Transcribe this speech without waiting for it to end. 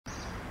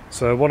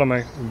So what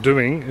I'm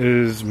doing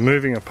is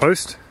moving a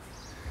post.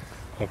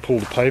 I pull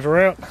the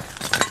paver out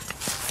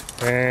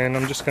and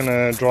I'm just going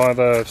to drive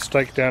a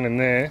stake down in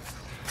there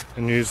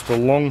and use the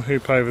long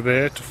hoop over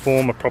there to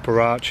form a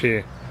proper arch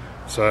here.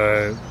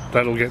 So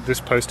that'll get this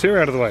post here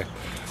out of the way.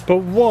 But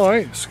why,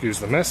 excuse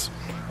the mess,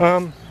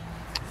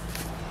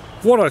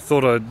 what I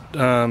thought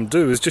I'd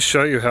do is just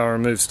show you how I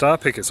remove star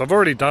pickets. I've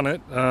already done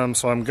it,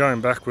 so I'm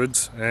going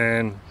backwards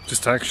and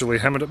just actually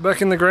hammered it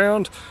back in the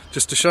ground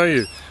just to show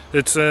you.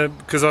 It's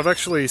because I've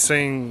actually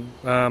seen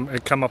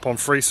it come up on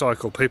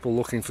FreeCycle, people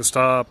looking for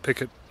star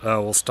picket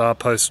or star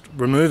post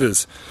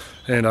removers,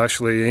 and I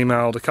actually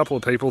emailed a couple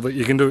of people that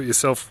you can do it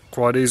yourself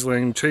quite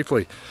easily and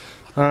cheaply.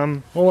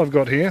 All I've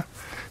got here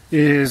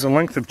is a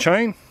length of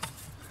chain,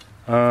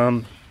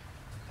 a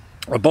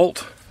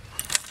bolt,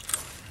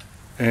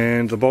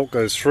 and the bolt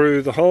goes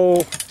through the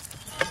hole,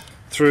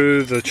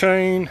 through the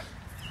chain,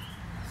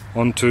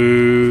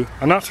 onto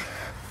a nut,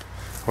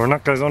 or a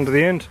nut goes onto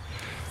the end,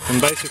 and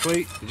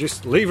basically you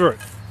just lever it.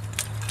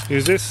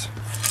 Use this,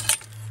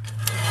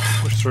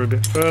 push through a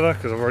bit further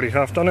because I've already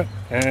half done it,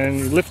 and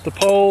you lift the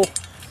pole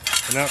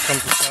and out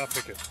comes the star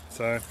picket.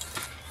 So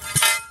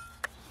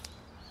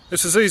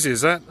it's as easy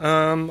as that.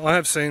 I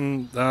have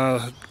seen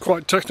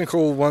quite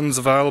technical ones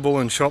available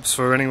in shops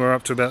for anywhere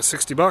up to about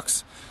 60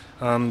 bucks.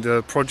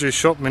 The produce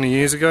shop many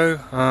years ago,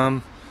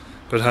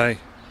 but hey,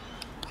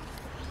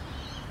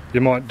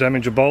 you might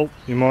damage a bolt,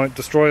 you might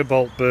destroy a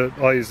bolt, but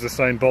I use the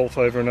same bolt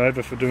over and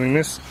over for doing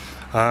this.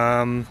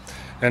 And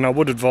I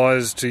would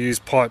advise to use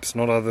pipes,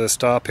 not other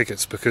star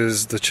pickets,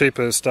 because the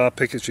cheaper star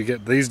pickets you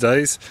get these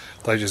days,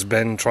 they just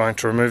bend trying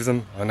to remove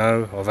them. I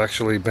know, I've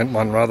actually bent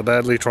one rather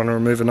badly trying to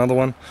remove another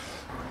one.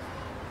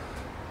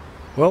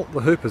 Well, the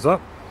hoop is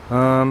up.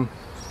 I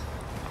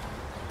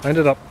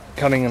ended up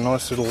cutting a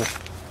nice little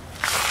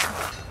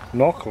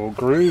knock or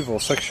groove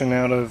or section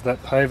out of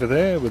that paver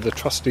there with the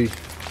trusty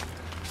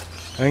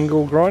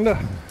angle grinder,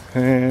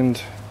 and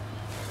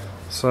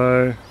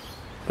so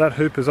that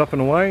hoop is up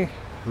and away,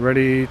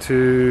 ready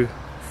to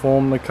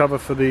form the cover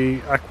for the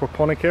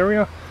aquaponic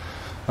area.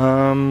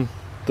 The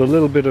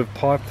little bit of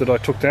pipe that I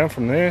took down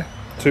from there,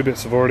 2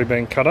 bits have already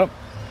been cut up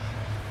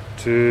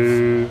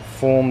to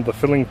form the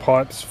filling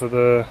pipes for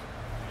the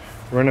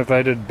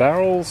renovated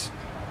barrels.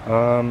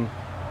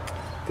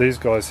 These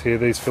guys here,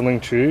 these filling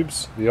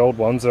tubes, the old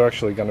ones, are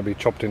actually going to be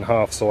chopped in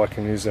half so I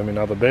can use them in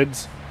other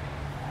beds.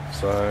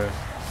 So,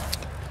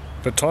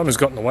 but time has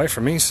gotten away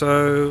from me,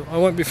 so I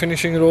won't be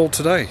finishing it all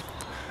today.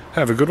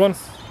 Have a good one.